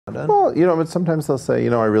Well, but sometimes they'll say,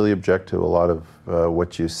 I really object to a lot of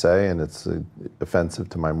what you say, and it's offensive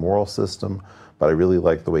to my moral system, but I really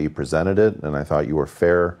like the way you presented it, and I thought you were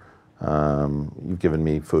fair. You've given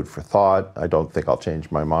me food for thought. I don't think I'll change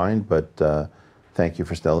my mind, but thank you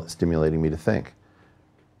for stimulating me to think.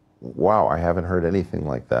 Wow, I haven't heard anything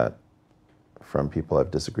like that from people I've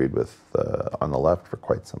disagreed with on the left for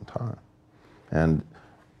quite some time. And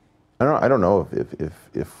I don't know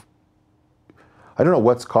if I don't know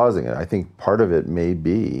what's causing it. I think part of it may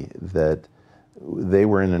be that they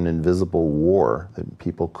were in an invisible war that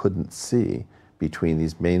people couldn't see between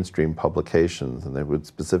these mainstream publications, and they would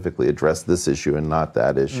specifically address this issue and not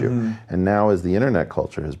that issue. Mm-hmm. And now as the internet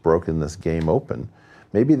culture has broken this game open,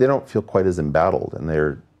 maybe they don't feel quite as embattled, and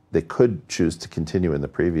they could choose to continue in the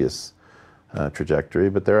previous trajectory,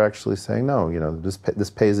 but they're actually saying, no, this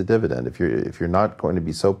pays a dividend. If you're not going to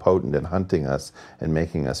be so potent in hunting us and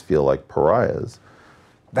making us feel like pariahs.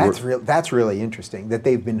 That's really interesting, that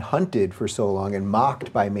they've been hunted for so long and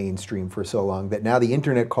mocked by mainstream for so long that now the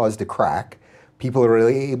internet caused a crack. People are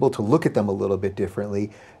really able to look at them a little bit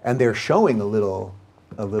differently, and they're showing a little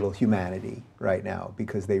humanity right now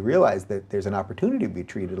because they realize that there's an opportunity to be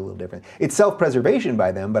treated a little different. It's self-preservation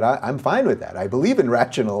by them, but I'm fine with that. I believe in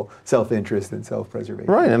rational self-interest and self-preservation.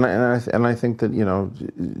 Right, and I think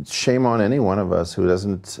that shame on any one of us who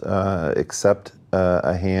doesn't accept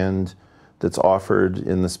a hand that's offered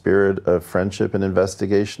in the spirit of friendship and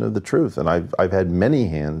investigation of the truth. And I've had many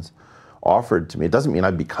hands offered to me. It doesn't mean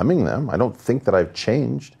I'm becoming them. I don't think that I've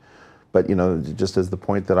changed. But just as the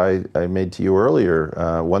point that I made to you earlier,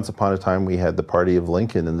 once upon a time we had the party of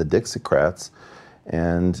Lincoln and the Dixiecrats,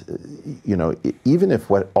 and even if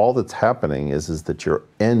all that's happening is that your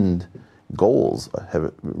end goals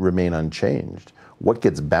remain unchanged, what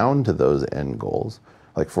gets bound to those end goals?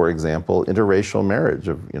 Like, for example, interracial marriage,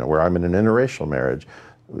 where I'm in an interracial marriage,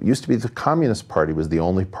 it used to be the Communist Party was the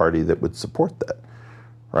only party that would support that,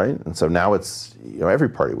 right? And so now it's every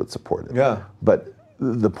party would support it. Yeah. But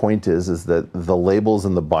the point is that the labels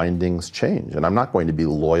and the bindings change, and I'm not going to be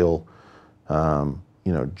loyal,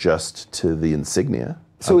 just to the insignia.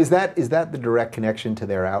 So is that the direct connection to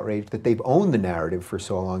their outrage, that they've owned the narrative for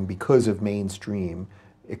so long because of mainstream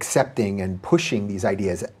accepting and pushing these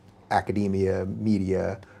ideas, academia,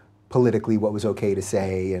 media, politically what was okay to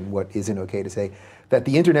say and what isn't okay to say, that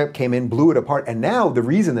the internet came in, blew it apart, and now the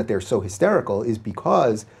reason that they're so hysterical is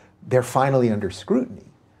because they're finally under scrutiny.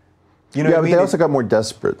 But they also got more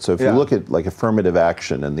desperate. So if you look at like affirmative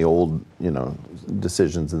action and the old,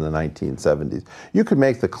 decisions in the 1970s, you could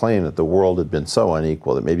make the claim that the world had been so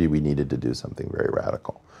unequal that maybe we needed to do something very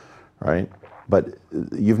radical, right? But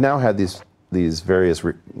you've now had these various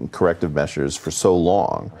corrective measures for so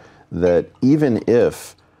long that even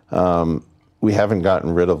if we haven't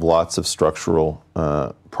gotten rid of lots of structural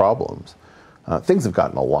problems, things have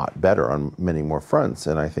gotten a lot better on many more fronts.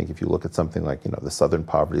 And I think if you look at something like, the Southern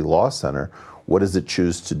Poverty Law Center, what does it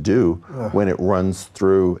choose to do when it runs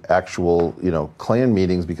through actual, Klan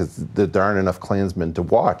meetings because there aren't enough Klansmen to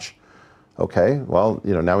watch? Okay, well,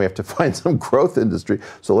 now we have to find some growth industry.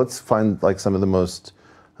 So let's find like some of the most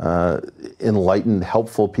enlightened,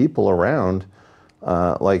 helpful people around,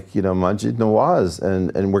 like, Majid Nawaz,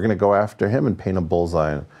 and we're going to go after him and paint a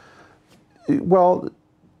bullseye. Well,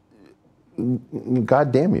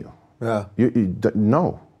 God damn you. Yeah.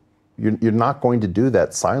 No. You're not going to do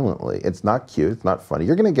that silently. It's not cute. It's not funny.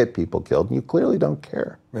 You're going to get people killed, and you clearly don't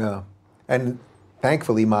care. Yeah. And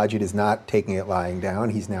thankfully, Majid is not taking it lying down.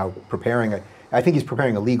 He's now preparing I think he's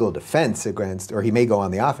preparing a legal defense against, or he may go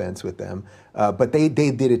on the offense with them. But they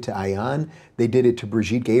did it to Ayan. They did it to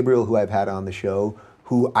Brigitte Gabriel, who I've had on the show,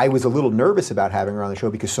 who I was a little nervous about having her on the show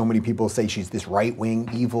because so many people say she's this right-wing,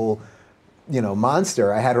 evil,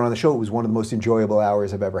 monster. I had her on the show. It was one of the most enjoyable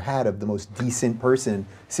hours I've ever had of the most decent person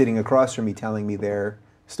sitting across from me telling me their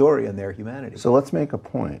story and their humanity. So let's make a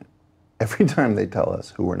point. Every time they tell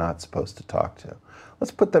us who we're not supposed to talk to,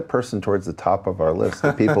 let's put that person towards the top of our list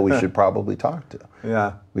of people we should probably talk to.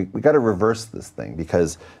 Yeah. We got to reverse this thing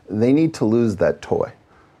because they need to lose that toy,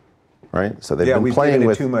 right? So they've been playing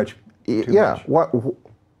with too much.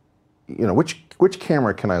 Which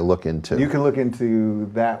camera can I look into? You can look into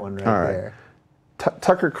that one right there.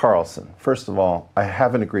 Tucker Carlson, first of all, I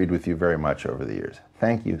haven't agreed with you very much over the years.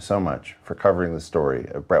 Thank you so much for covering the story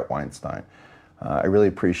of Brett Weinstein. I really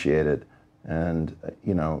appreciate it. And,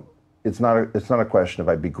 it's not a question of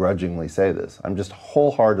I begrudgingly say this. I'm just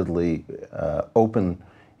wholeheartedly open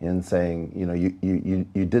in saying,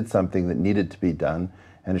 you did something that needed to be done,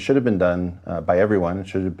 and it should have been done by everyone. It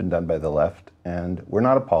should have been done by the left, and we're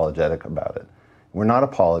not apologetic about it. We're not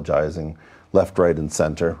apologizing left, right, and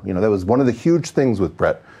center. That was one of the huge things with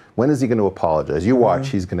Brett When is he going to apologize? You watch,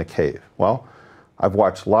 he's going to cave. Well, I've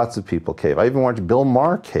watched lots of people cave. I even watched Bill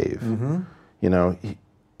Maher cave. You know,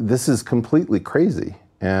 this is completely crazy.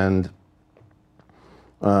 And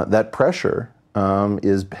that pressure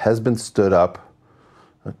has been stood up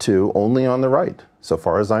to only on the right, so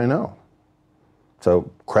far as I know.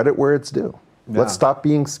 So credit where it's due. Yeah. Let's stop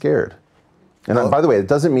being scared. And by the way, it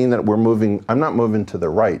doesn't mean that I'm not moving to the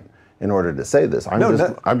right in order to say this.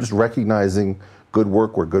 I'm just recognizing good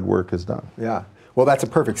work where good work is done. Yeah. Well, that's a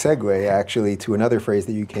perfect segue, actually, to another phrase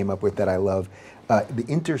that you came up with that I love, the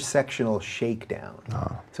intersectional shakedown.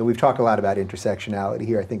 So we've talked a lot about intersectionality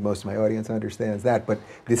here. I think most of my audience understands that. But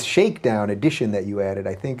this shakedown addition that you added,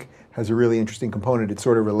 I think, has a really interesting component. It's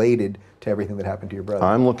sort of related to everything that happened to your brother.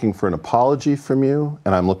 I'm looking for an apology from you,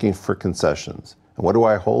 and I'm looking for concessions. And what do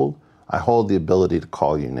I hold? I hold the ability to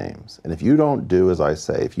call you names. And if you don't do as I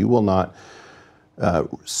say, if you will not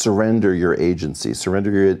surrender your agency,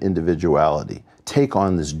 surrender your individuality, take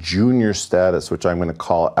on this junior status, which I'm going to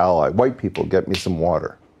call ally. White people, get me some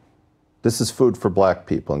water. This is food for black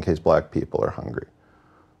people in case black people are hungry.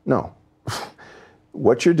 No.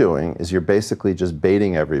 What you're doing is you're basically just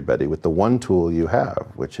baiting everybody with the one tool you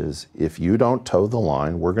have, which is if you don't toe the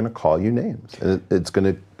line, we're going to call you names. And it's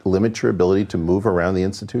going to limit your ability to move around the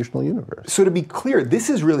institutional universe. So to be clear, this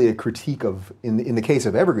is really a critique of, in the case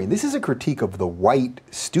of Evergreen, this is a critique of the white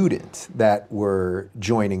students that were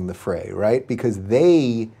joining the fray, right? Because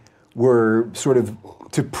they were sort of,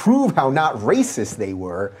 to prove how not racist they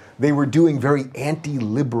were doing very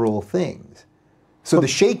anti-liberal things. So the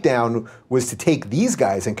shakedown was to take these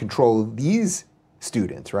guys and control these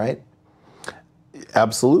students, right?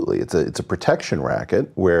 Absolutely. It's a protection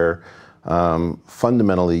racket where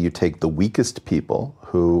fundamentally you take the weakest people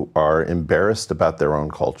who are embarrassed about their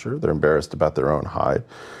own culture, they're embarrassed about their own hide.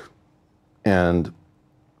 And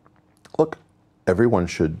look, everyone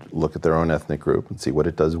should look at their own ethnic group and see what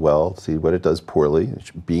it does well, see what it does poorly.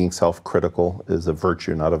 Being self-critical is a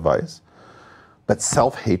virtue, not a vice. But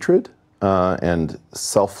self-hatred and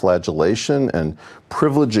self-flagellation and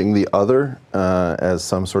privileging the other as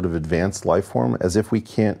some sort of advanced life form, as if we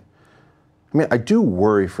can't. I mean, I do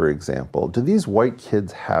worry, for example, do these white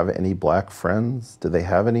kids have any black friends? Do they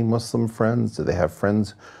have any Muslim friends? Do they have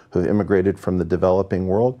friends who have immigrated from the developing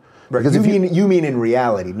world? Right. Because you mean in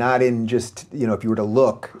reality, not in just, you know, if you were to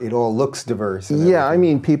look, it all looks diverse. Yeah, I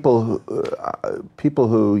mean people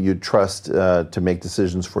who you'd trust to make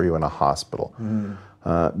decisions for you in a hospital.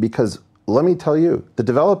 Because let me tell you, the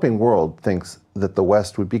developing world thinks that the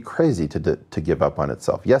West would be crazy to give up on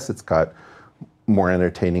itself. Yes, it's got more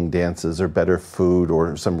entertaining dances or better food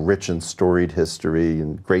or some rich and storied history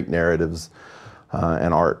and great narratives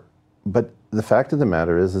and art. But the fact of the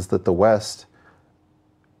matter is that the West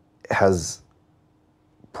has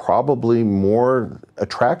probably more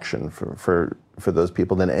attraction for those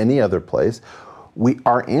people than any other place.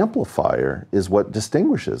 Our amplifier is what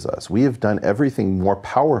distinguishes us. We have done everything more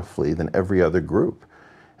powerfully than every other group.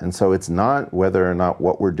 And so it's not whether or not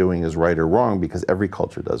what we're doing is right or wrong, because every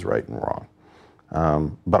culture does right and wrong.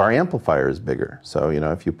 But our amplifier is bigger. So, you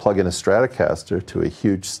know, if you plug in a Stratocaster to a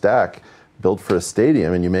huge stack built for a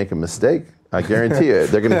stadium and you make a mistake, I guarantee you,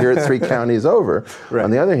 they're going to hear it 3 counties over. Right.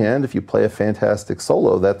 On the other hand, if you play a fantastic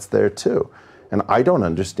solo, that's there too. And I don't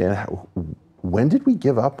understand when did we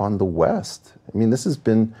give up on the West? I mean, this has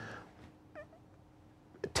been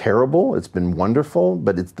terrible. It's been wonderful,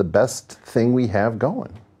 but it's the best thing we have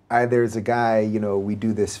going. There's a guy, you know, we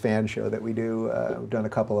do this fan show that we do. We've done a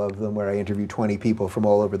couple of them where I interview 20 people from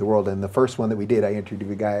all over the world. And the first one that we did, I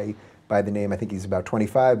interviewed a guy by the name, I think he's about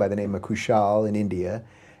 25, by the name of Kushal in India.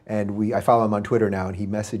 And I follow him on Twitter now, and he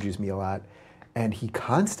messages me a lot. And he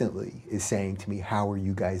constantly is saying to me, how are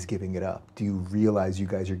you guys giving it up? Do you realize you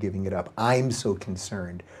guys are giving it up? I'm so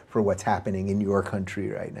concerned for what's happening in your country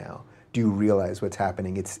right now. Do you realize what's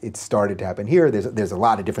happening? It's started to happen here. There's a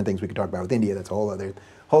lot of different things we could talk about with India. That's a whole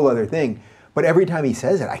other thing. But every time he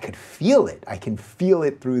says it, I could feel it. I can feel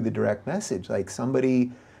it through the direct message, like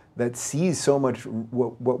somebody that sees so much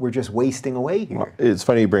what we're just wasting away here. Well, it's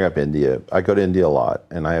funny you bring up India. I go to India a lot,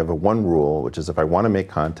 and I have one rule, which is if I want to make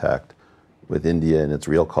contact with India and its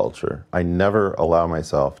real culture, I never allow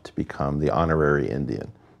myself to become the honorary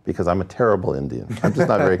Indian, because I'm a terrible Indian. I'm just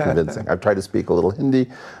not very convincing. I've tried to speak a little Hindi.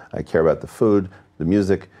 I care about the food, the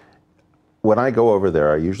music. When I go over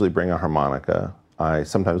there, I usually bring a harmonica. I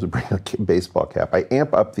sometimes would bring a baseball cap. I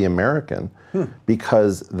amp up the American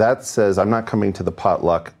because that says I'm not coming to the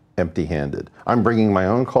potluck empty-handed. I'm bringing my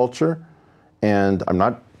own culture, and I'm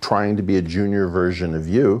not trying to be a junior version of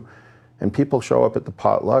you. And people show up at the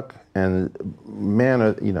potluck, and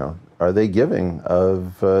man, you know, are they giving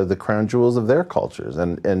of the crown jewels of their cultures?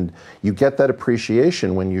 And you get that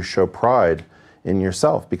appreciation when you show pride in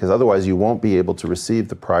yourself, because otherwise you won't be able to receive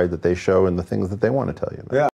the pride that they show in the things that they want to tell you about. Yeah.